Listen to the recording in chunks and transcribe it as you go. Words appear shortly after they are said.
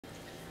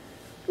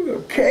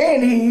Well,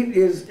 canned heat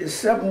is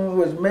something that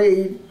was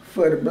made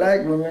for the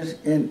black women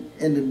in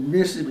the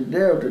Mississippi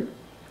Delta.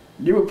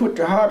 They would put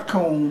the hot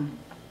comb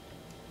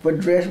for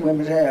dressed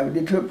women's hair.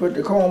 They took put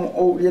the comb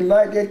over. They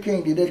like that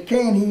canned heat. That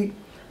canned heat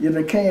is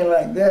a can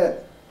like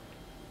that,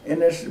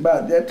 and it's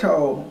about that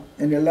tall,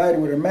 and they light it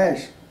with a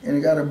match, and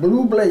it got a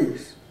blue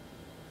blaze.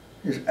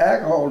 It's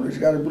alcohol. It's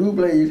got a blue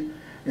blaze,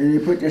 and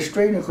they put the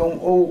straightening comb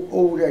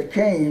over that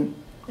cane,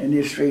 and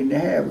they straighten the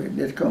hair with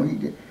that comb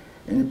heat.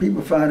 And the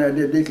people found out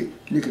that they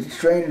could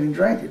strain it and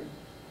drink it.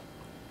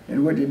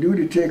 And what they do,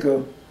 they take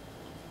a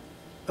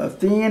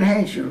thin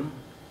handkerchief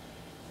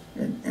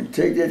and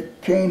take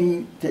that cane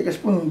heat, take a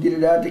spoon, get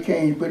it out the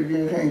cane, put it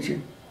in the handkerchief.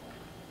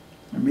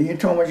 And me and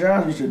Thomas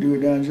Johnson used to do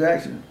it down in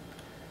Jackson.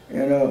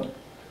 And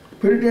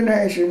put it in the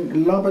handkerchief,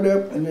 lump it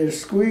up, and then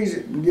squeeze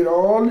it and get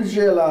all the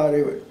gel out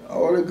of it,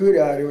 all the good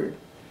out of it.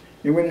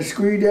 And when they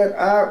squeeze that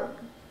out,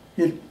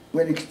 when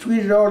they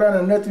squeeze it all down,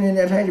 there's nothing in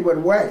that handkerchief but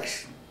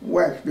wax.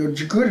 Wax. The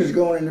good is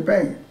going in the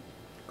pan.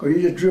 Because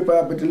you just drip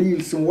out, but to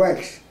leave some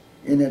wax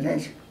in that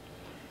handkerchief.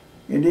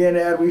 And then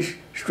after we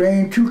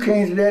strain 2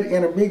 cans of that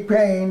in a big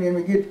pan, and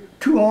we get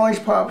 2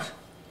 orange pops,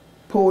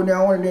 pour it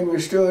down, and then we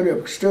stir it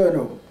up, stir it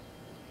over.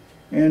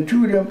 And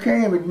 2 of them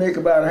cans would make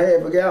about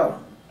a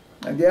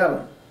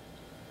gallon.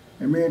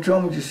 And me and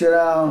Tommy just sit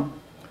down,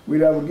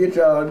 we'd have a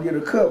guitar and get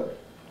a cup.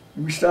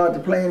 And we start to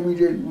play, and we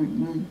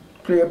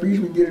play a piece,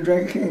 we get a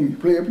drink of candy.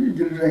 Play a piece,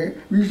 get a drink.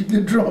 We used to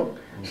get drunk.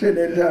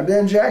 Sitting at the house.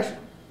 Then Jackson.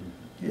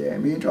 Yeah,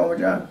 me and Thomas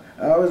Johnson.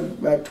 I was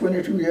about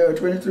 22 years,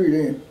 23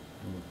 then.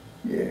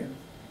 Yeah.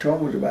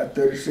 Tom was about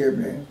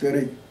 37 then,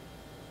 38.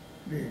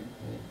 Yeah.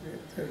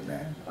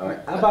 39. All right.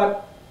 How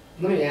about,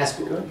 let me ask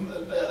you,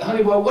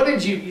 Honeyboy, what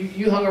did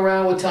you hung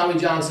around with Tommy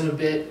Johnson a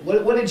bit.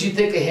 What did you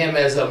think of him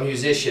as a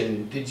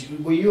musician?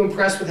 Were you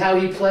impressed with how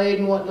he played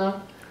and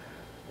whatnot?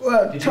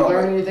 Well, did you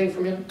learn anything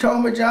from him?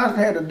 Tommy Johnson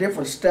had a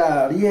different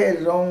style. He had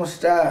his own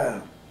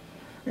style.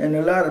 And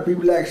a lot of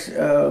people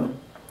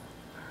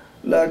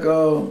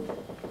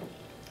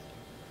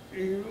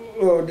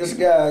this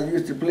guy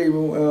used to play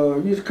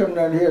with, used to come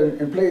down here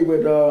and play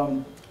with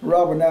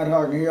Robert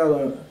Nighthawk and the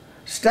other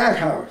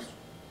Stackhouse.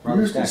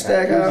 Houston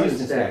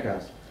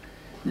Stackhouse.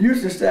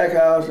 Houston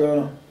Stackhouse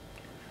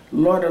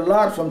learned a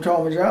lot from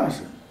Tommy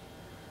Johnson.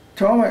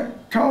 Tommy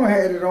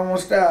had his own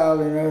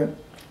style, and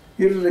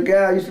he was a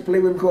guy I used to play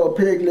with him called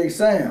Peg Leg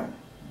Sam.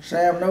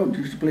 Sam Note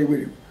used to play with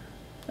him.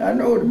 I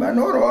know them. I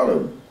know all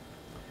of them.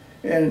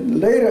 And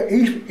later,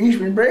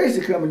 Eastman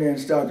Bracer coming in and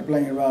started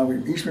playing around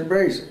with Eastman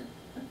Bracer.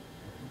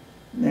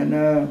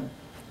 And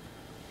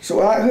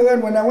so I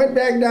heard when I went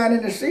back down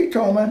in to see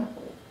Tommy,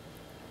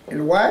 his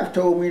wife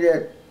told me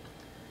that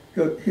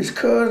his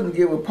cousin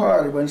gave a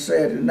party one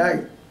Saturday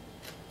night,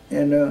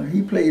 and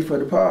he played for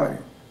the party.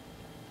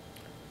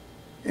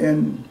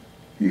 And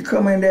he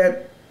come in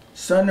that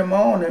Sunday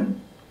morning,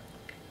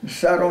 and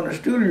sat on the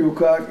studio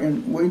clock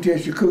and waited till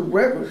she cooked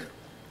breakfast.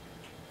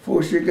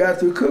 Before she got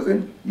through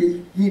cooking,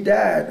 he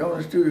died on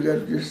the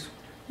studio. Just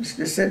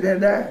sat there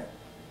and died.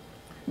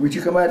 When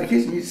you come out of the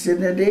kitchen, he's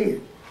sitting there dead.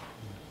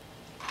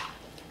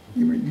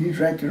 He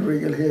drank it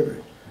real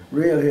heavy,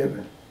 real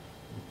heavy.